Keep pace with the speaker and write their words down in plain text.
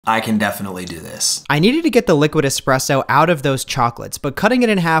I can definitely do this. I needed to get the liquid espresso out of those chocolates, but cutting it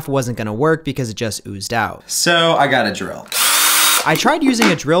in half wasn't gonna work because it just oozed out. So I got a drill. I tried using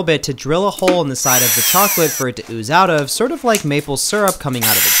a drill bit to drill a hole in the side of the chocolate for it to ooze out of, sort of like maple syrup coming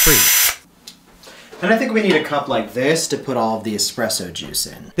out of a tree. And I think we need a cup like this to put all of the espresso juice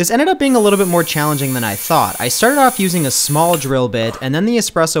in. This ended up being a little bit more challenging than I thought. I started off using a small drill bit, and then the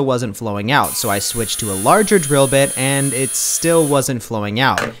espresso wasn't flowing out, so I switched to a larger drill bit, and it still wasn't flowing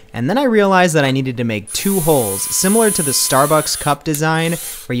out. And then I realized that I needed to make 2 holes, similar to the Starbucks cup design,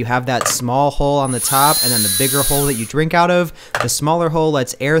 where you have that small hole on the top, and then the bigger hole that you drink out of. The smaller hole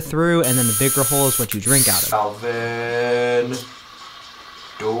lets air through, and then the bigger hole is what you drink out of. Alvin.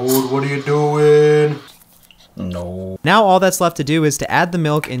 Dude, what are you doing? No. Now all that's left to do is to add the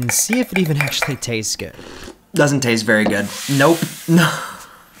milk and see if it even actually tastes good. Doesn't taste very good. Nope. No.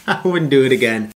 I wouldn't do it again.